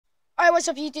Alright, what's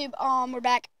up YouTube? We're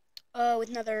back with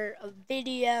another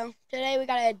video. Today we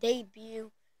got a debut.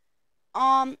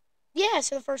 Yeah,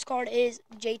 so the first card is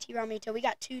JT Realmuto. We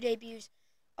got 2 debuts.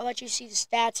 I'll let you see the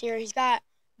stats here. He's got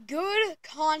good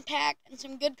contact and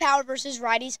some good power versus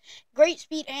righties. Great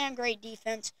speed and great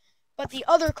defense. But the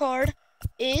other card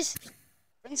is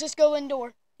Francisco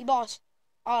Lindor, the boss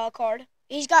card.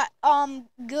 He's got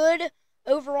good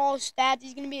overall stats.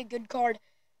 He's gonna be a good card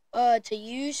to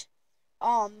use.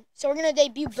 So we're gonna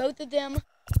debut both of them.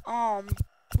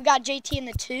 We got JT in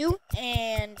the 2,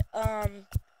 and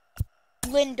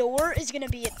Lindor is gonna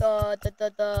be at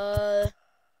the.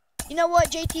 You know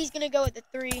what? JT's gonna go at the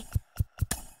 3.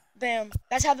 Boom.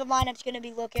 That's how the lineup's gonna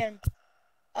be looking.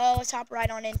 Let's hop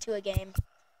right on into a game.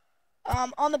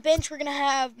 On the bench we're gonna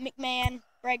have McMahon,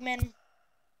 Bregman,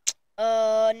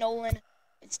 Nolan,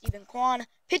 and Steven Kwan.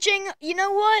 Pitching, you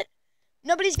know what?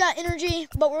 Nobody's got energy,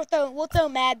 but we'll throw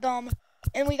Mad Bum.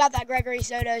 And we got that Gregory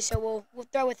Soto, so we'll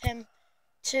throw with him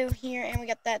too here, and we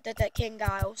got that King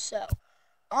Giles. So,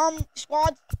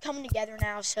 squad's coming together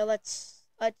now. So let's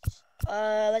get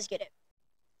it.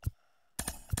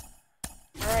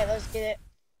 All right, let's get it.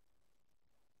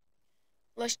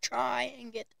 Let's try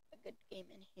and get a good game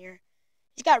in here.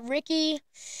 He's got Ricky.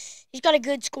 He's got a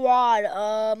good squad.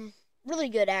 Really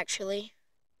good actually.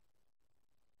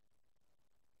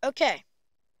 Okay.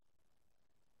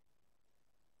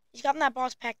 He's gotten that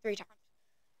boss pack 3 times,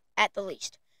 at the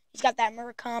least. He's got that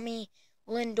Murakami,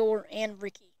 Lindor, and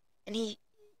Ricky. And he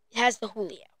has the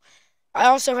Julio. I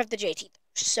also have the JT,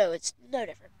 so it's no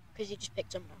different, because he just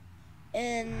picked him up.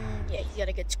 And, yeah, he's got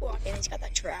a good squad. And he's got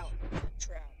that Trout.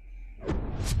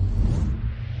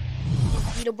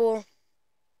 Unbeatable.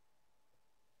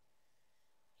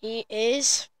 He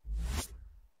is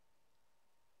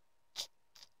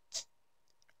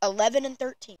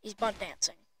 11-13. He's bunt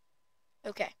dancing.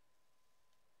 Okay.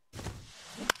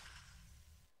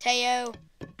 Teo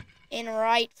in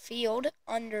right field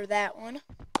under that one.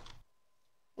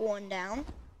 1 down.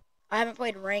 I haven't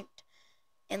played ranked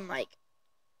in like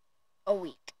a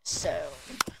week, so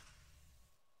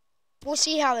we'll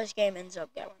see how this game ends up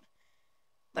going.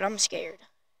 But I'm scared.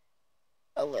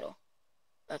 A little.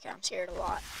 Okay, I'm scared a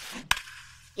lot.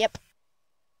 Yep.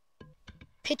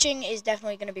 Pitching is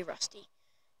definitely going to be rusty.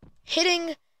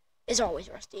 Hitting is always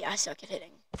rusty. I suck at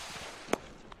hitting.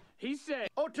 He said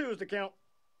 0-2 is the count.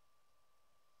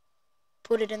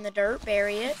 Put it in the dirt,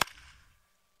 bury it.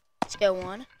 Let's go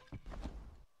 1.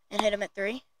 And hit him at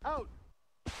 3. Out.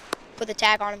 Put the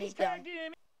tag on him, he's gone.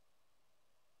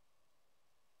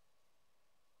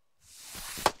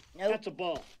 Nope. That's a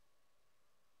ball.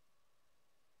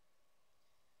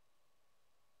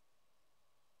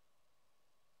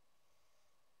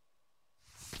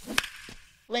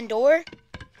 Lindor.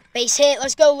 Base hit.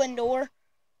 Let's go, Lindor.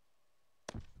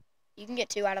 You can get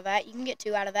 2 out of that. You can get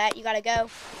 2 out of that. You got to go.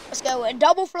 Let's go. A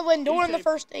double for Lindor in the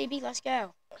first AB. Let's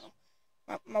go.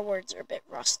 My words are a bit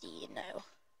rusty, you know.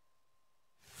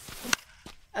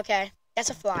 Okay. That's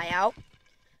a fly out.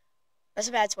 That's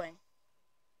a bad swing.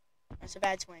 That's a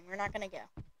bad swing. We're not going to go.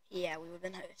 Yeah, we would have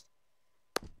been host.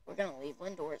 We're going to leave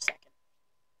Lindor at second.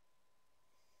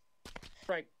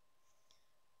 Right.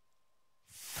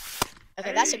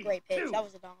 Okay, that's a great pitch. That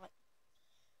was a dot.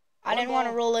 I didn't want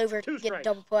to roll over to get a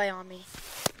double play on me.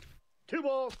 2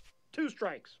 balls, 2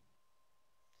 strikes.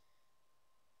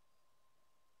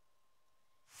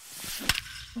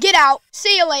 Get out.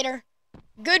 See you later.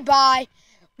 Goodbye.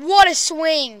 What a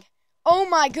swing. Oh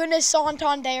my goodness,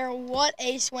 Santander. What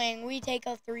a swing. We take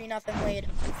a 3-0 lead.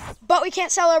 But we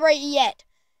can't celebrate yet,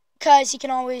 because he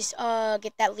can always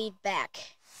get that lead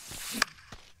back.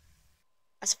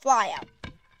 That's a fly out.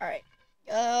 All right.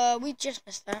 We just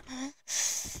missed that.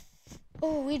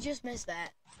 Oh, we just missed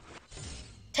that.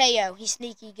 Teo, he's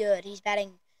sneaky good. He's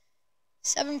batting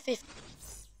 750.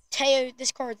 Teo,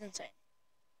 this card's insane.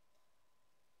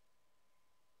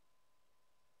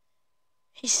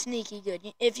 He's sneaky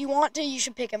good. If you want to, you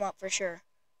should pick him up for sure.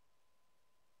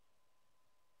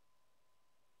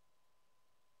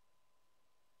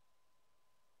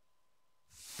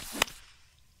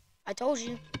 I told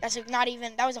you.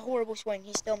 That was a horrible swing.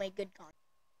 He still made good contact.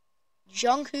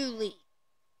 Jung-Hoo Lee.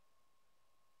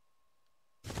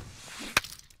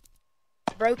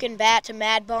 Broken bat to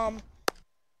Mad Bum.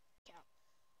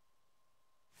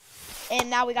 And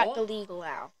now we got the legal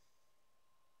out.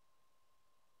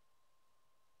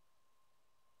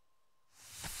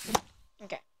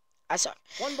 Okay. I suck.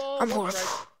 1 ball, I'm 1 horrible.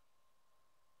 strike.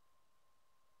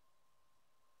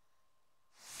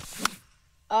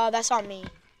 That's on me.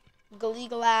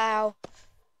 Gallegao.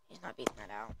 He's not beating that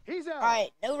out. He's out.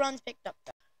 Alright, no runs picked up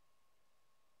though.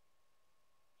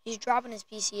 He's dropping his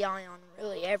PCI on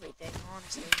really everything,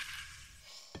 honestly.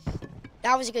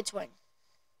 That was a good swing.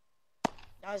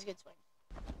 That was a good swing.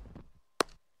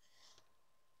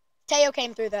 Teo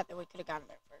came through that we could have gotten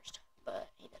there first, but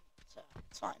he didn't, so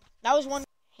it's fine. That was one.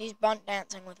 He's bunt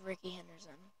dancing with Ricky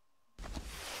Henderson.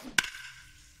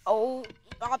 Oh,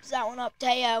 he pops that one up.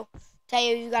 Teo,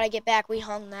 you got to get back. We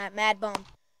hung that. Mad bum.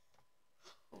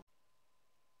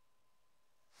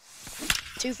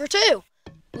 2 for 2.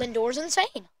 Lindor's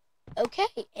insane.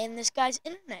 Okay, and this guy's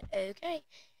internet. Okay.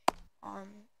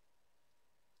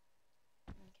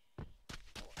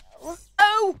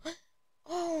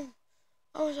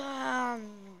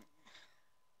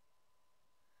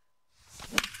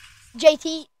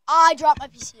 JT, I dropped my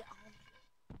PC.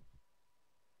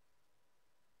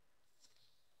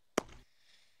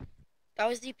 That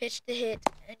was the pitch to hit,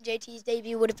 and JT's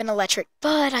debut would have been electric,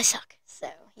 but I suck, so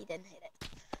he didn't hit it.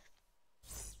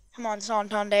 Come on,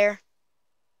 Santander.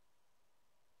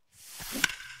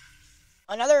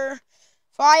 Another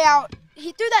fly out.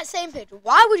 He threw that same pitch.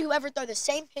 Why would you ever throw the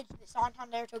same pitch that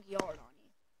Santander took yard on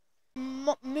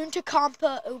you?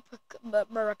 Muntakampa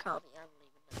Murakami. I don't even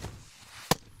know.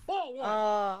 Ball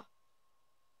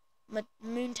one.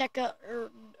 Munteka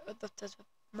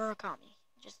Murakami.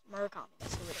 Just Murakami.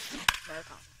 That's who it is.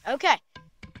 Murakami. Okay.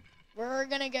 We're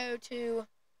going to go to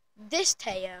this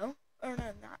Teo. Or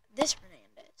no, not this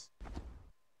Hernandez.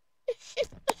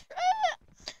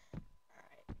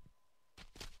 Alright.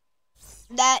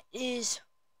 That is...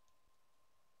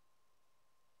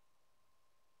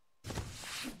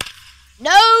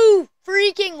 No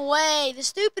freaking way. The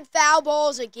stupid foul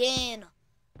balls again.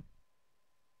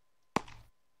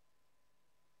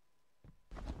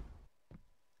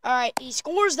 Alright, he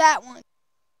scores that one.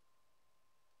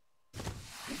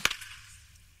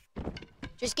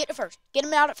 Just get it first. Get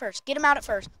him out at first. Get him out at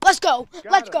first. Let's go.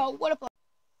 Let's go. What a play.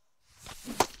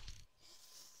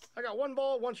 I got 1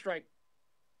 ball, 1 strike.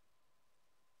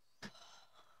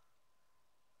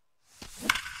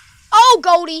 Oh,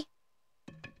 Goldie.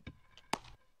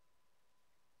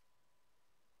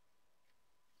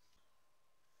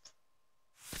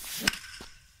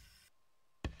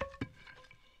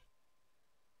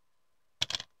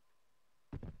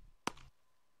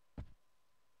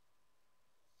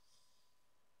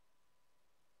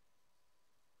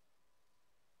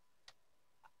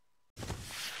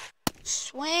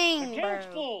 Swing, Account's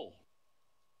bro. full.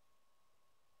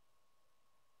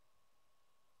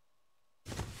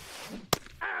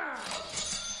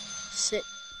 Sit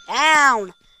down.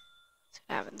 That's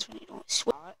what happens when you don't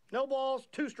swing. No balls,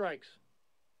 2 strikes.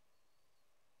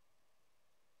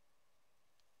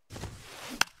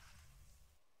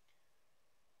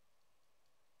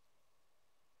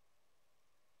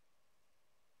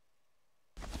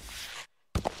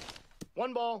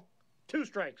 One ball, 2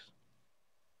 strikes.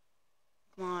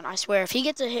 Come on, I swear, if he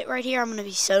gets a hit right here, I'm going to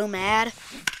be so mad.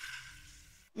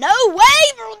 No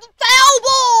way, bro. The foul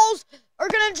balls are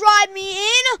going to drive me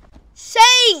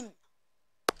insane.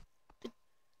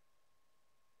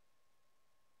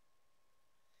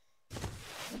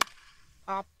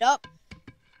 Popped up.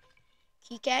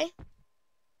 Kike.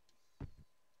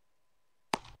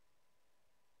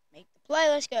 Make the play.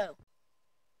 Let's go.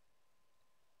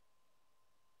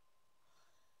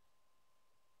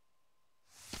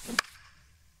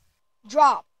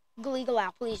 Drop.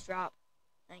 Galigalau, please drop.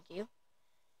 Thank you.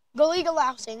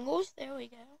 Galigalau singles. There we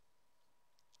go.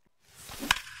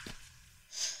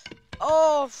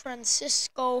 Oh,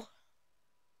 Francisco.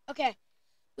 Okay.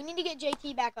 We need to get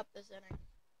JT back up this inning.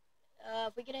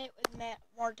 If we get a hit with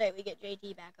Marte, we get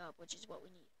JT back up, which is what we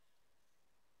need.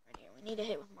 Right here. We need a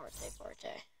hit with Marte.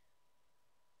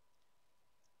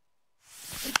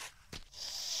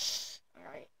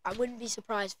 Alright. I wouldn't be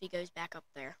surprised if he goes back up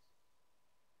there.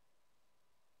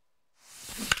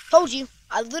 Told you.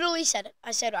 I literally said it.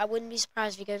 I said I wouldn't be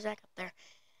surprised if he goes back up there.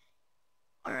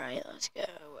 Alright, let's go.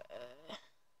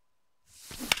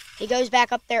 He goes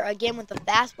back up there again with the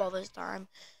fastball this time.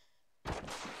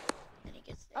 And he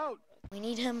gets there. Out. We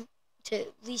need him to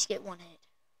at least get 1 hit.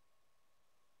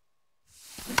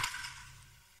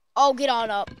 Oh, get on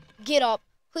up. Get up.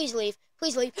 Please leave.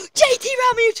 Please leave. JT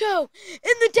Realmuto in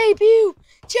the debut.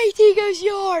 JT goes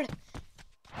yard.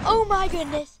 Oh my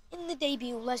goodness. In the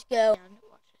debut. Let's go.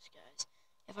 Watch this, guys.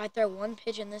 If I throw 1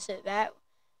 pitch in this at bat,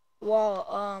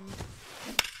 while,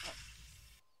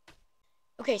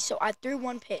 okay, so I threw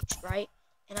 1 pitch, right?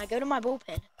 And I go to my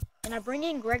bullpen, and I bring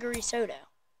in Gregory Soto.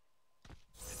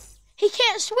 He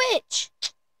can't switch.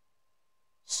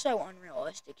 So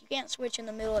unrealistic. You can't switch in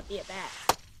the middle of the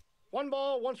at-bat. 1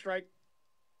 ball, 1 strike.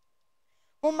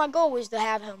 Well, my goal was to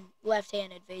have him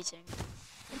left-handed facing.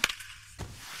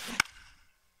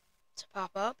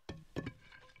 pop up. Let's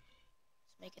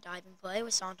make a diving play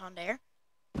with Santander.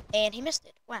 And he missed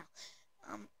it. Wow.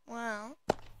 Well.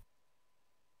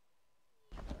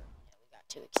 We got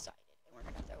too excited. And we're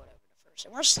going to throw it over to first.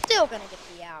 And we're still going to get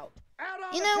the out.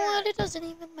 You know what? It doesn't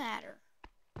even matter.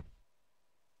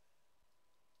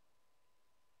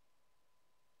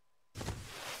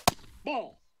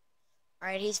 Ball.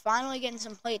 Alright, he's finally getting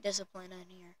some plate discipline in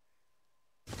here.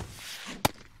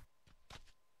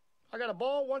 I got a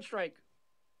ball, 1 strike.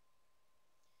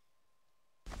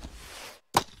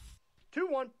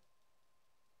 2-1.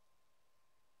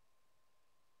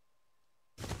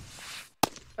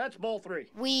 That's ball 3.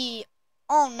 We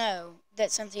all know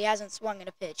that since he hasn't swung at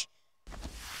a pitch,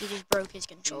 he just broke his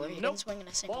controller. He didn't swing at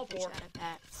a single pitch out of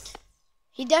bat.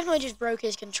 He definitely just broke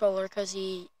his controller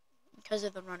because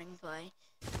of the running play.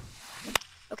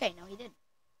 Okay, no, he didn't.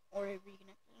 Or he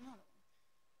reconnected another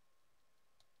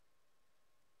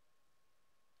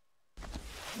one.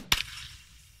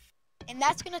 And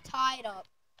that's going to tie it up.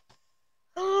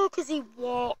 Oh, because he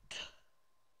walked.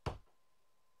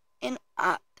 And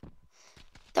that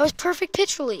was perfect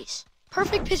pitch release.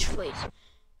 Perfect pitch release.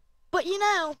 But, you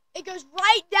know, it goes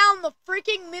right down the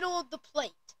freaking middle of the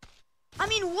plate. I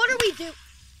mean, what are we doing?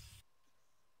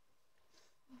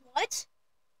 What?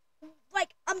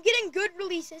 Like, I'm getting good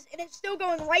releases, and it's still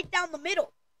going right down the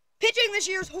middle. Pitching this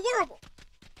year is horrible.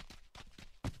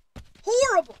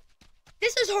 Horrible.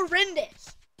 This is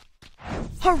horrendous.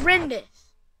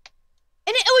 Horrendous.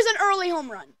 And it was an early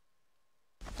home run.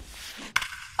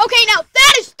 Okay, now,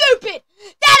 that is stupid.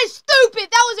 That is stupid.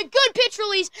 That was a good pitch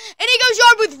release, and he goes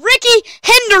yard with Ricky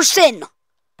Henderson.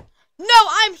 No,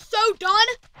 I'm so done.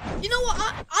 You know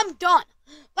what? I'm done.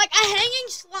 Like a hanging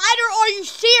slider? Are you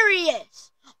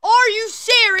serious? Are you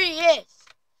serious?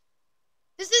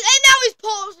 And now he's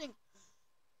pausing.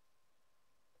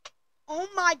 Oh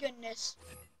my goodness.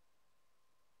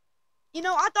 You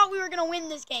know, I thought we were going to win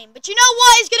this game. But you know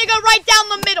what? It's going to go right down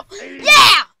the middle.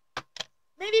 Yeah!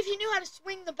 Maybe if he knew how to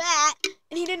swing the bat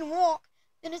and he didn't walk,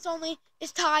 then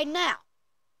it's tied now.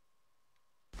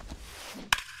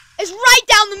 It's right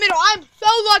down the middle. I'm so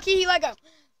lucky he let go.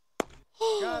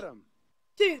 Got him.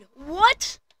 Dude,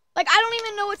 what? Like, I don't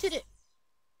even know what to do.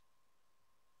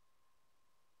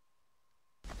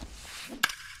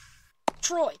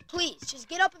 Troy, please, just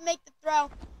get up and make the throw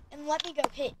and let me go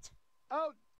hit.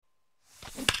 Oh.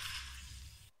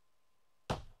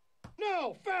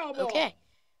 No, foul ball. Okay.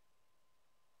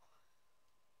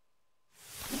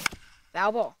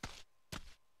 Foul ball.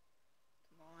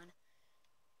 Come on.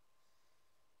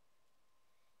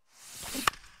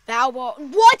 Foul ball.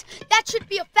 What? That should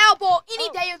be a foul ball any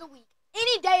day of the week.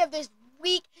 Any day of this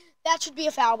week, that should be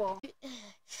a foul ball.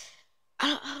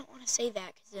 I don't want to say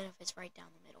that because then if it's right down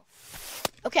the middle.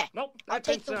 Okay. Nope. I'll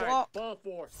take the walk. Ball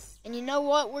 4. And you know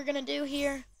what we're going to do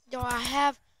here? Do I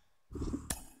have...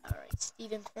 All right,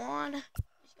 Stephen Kwan.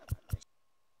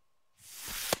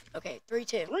 Okay,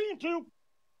 3-2. 3-2.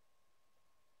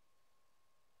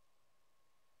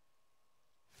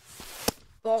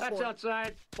 Ball 4. That's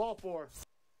outside. Ball 4.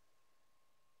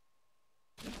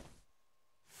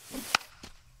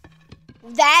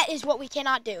 That is what we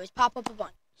cannot do, is pop up a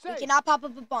bunt. Safe. We cannot pop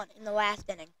up a bunt in the last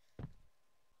inning.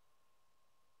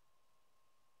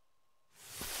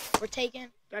 We're taking...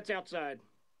 That's outside.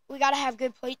 We got to have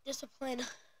good plate discipline.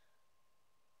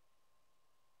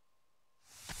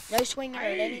 No swinging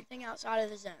at anything outside of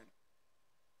the zone.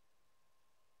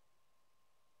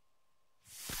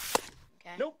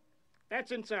 Okay. Nope.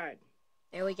 That's inside.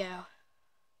 There we go.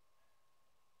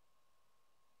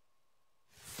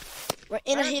 We're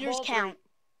in a hitter's count.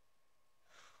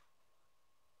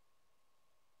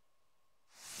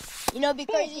 3. You know, it'd be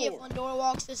crazy if Lindor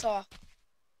walks this off.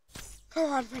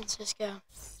 Come on, Francisco.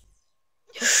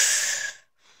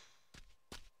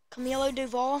 Camilo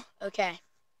Duvall? Okay.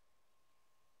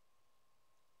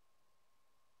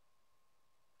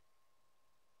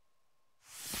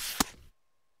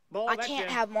 Ball, I can't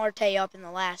have Marte up in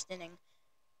the last inning.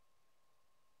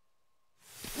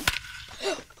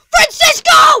 Francisco!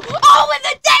 Oh, in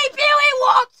the debut, he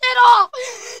walks it off!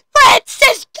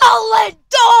 Francisco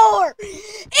Lindor!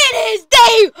 In his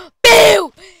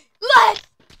debut! Let's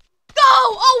go!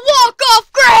 A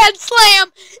walk-off grand slam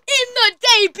in the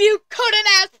debut! Couldn't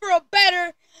ask for a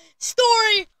better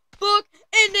storybook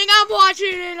ending. I'm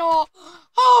watching it all.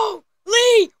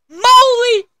 Holy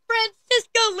moly!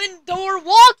 Francisco Lindor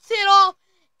walks it off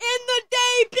in the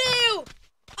debut!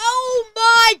 Oh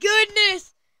my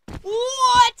goodness!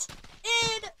 What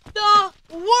in the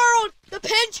world? The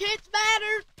pinch hits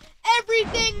mattered.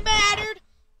 Everything mattered.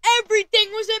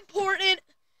 Everything was important.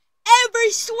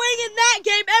 Every swing in that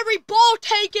game, every ball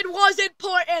taken was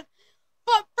important.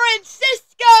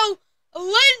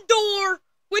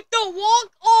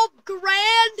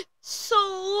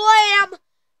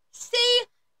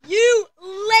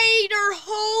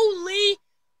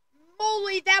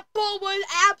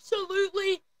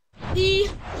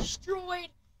 destroyed.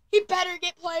 He better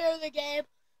get player of the game.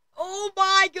 Oh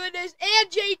my goodness.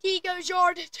 And JT goes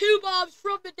yard. 2 bombs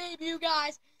from the debut,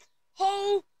 guys.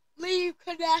 Holy, you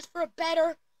couldn't ask for a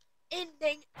better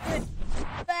ending than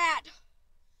that.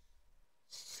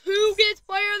 Who gets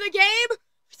player of the game?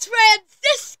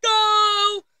 Francisco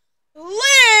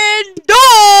Lindor!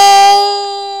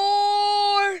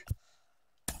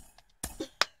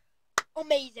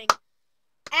 Amazing.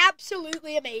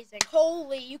 Absolutely amazing.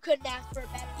 Holy, you couldn't ask for a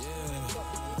better.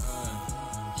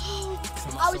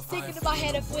 I was thinking in my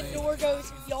head, if Lindor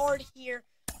goes yard here,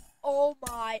 oh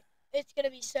my, it's going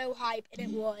to be so hype, and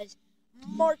it was.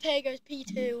 Marte goes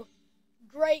P2.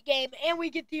 Great game, and we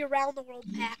get the Around the World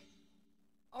pack.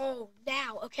 Oh,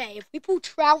 now, okay, if we pull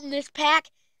Trout in this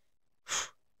pack,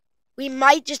 we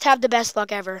might just have the best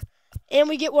luck ever. And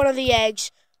we get one of the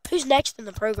eggs. Who's next in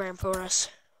the program for us?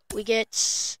 We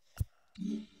get...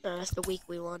 No, that's the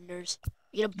weekly wonders.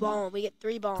 We get a bond. We get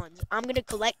 3 bonds. I'm going to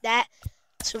collect that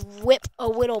to whip a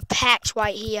little packs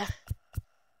right here.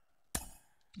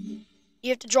 You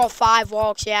have to draw 5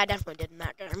 walks. Yeah, I definitely did in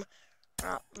that game.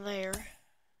 Right there.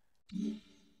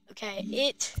 Okay,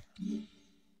 it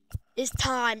is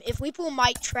time. If we pull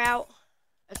Mike Trout...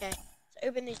 Okay, let's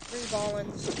open these 3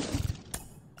 ballins.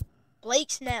 Blake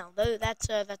Snell. Though that's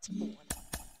a cool one.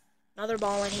 Another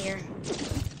ball in here.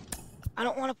 I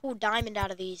don't want to pull Diamond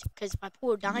out of these, because if I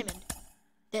pull a Diamond,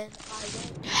 then I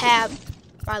won't have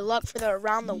my luck for the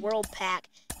Around the World pack.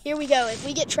 Here we go. If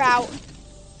we get Trout...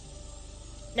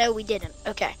 No, we didn't.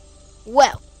 Okay.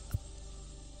 Well.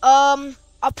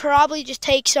 I'll probably just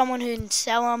take someone who can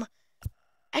sell him.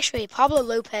 Actually, Pablo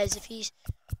Lopez, if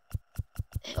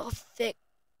he'll fit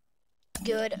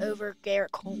good over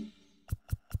Garrett Cole.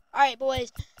 Alright,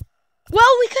 boys.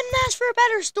 Well, we couldn't ask for a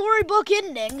better storybook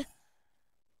ending.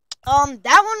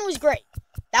 That one was great.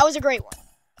 That was a great one.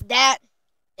 That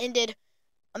ended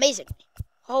amazingly.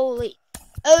 Holy.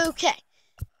 Okay.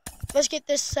 Let's get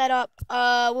this set up.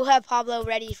 We'll have Pablo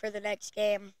ready for the next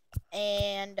game.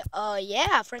 And,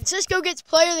 yeah, Francisco gets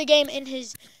player of the game in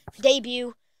his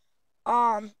debut.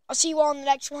 I'll see you all in the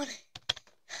next one.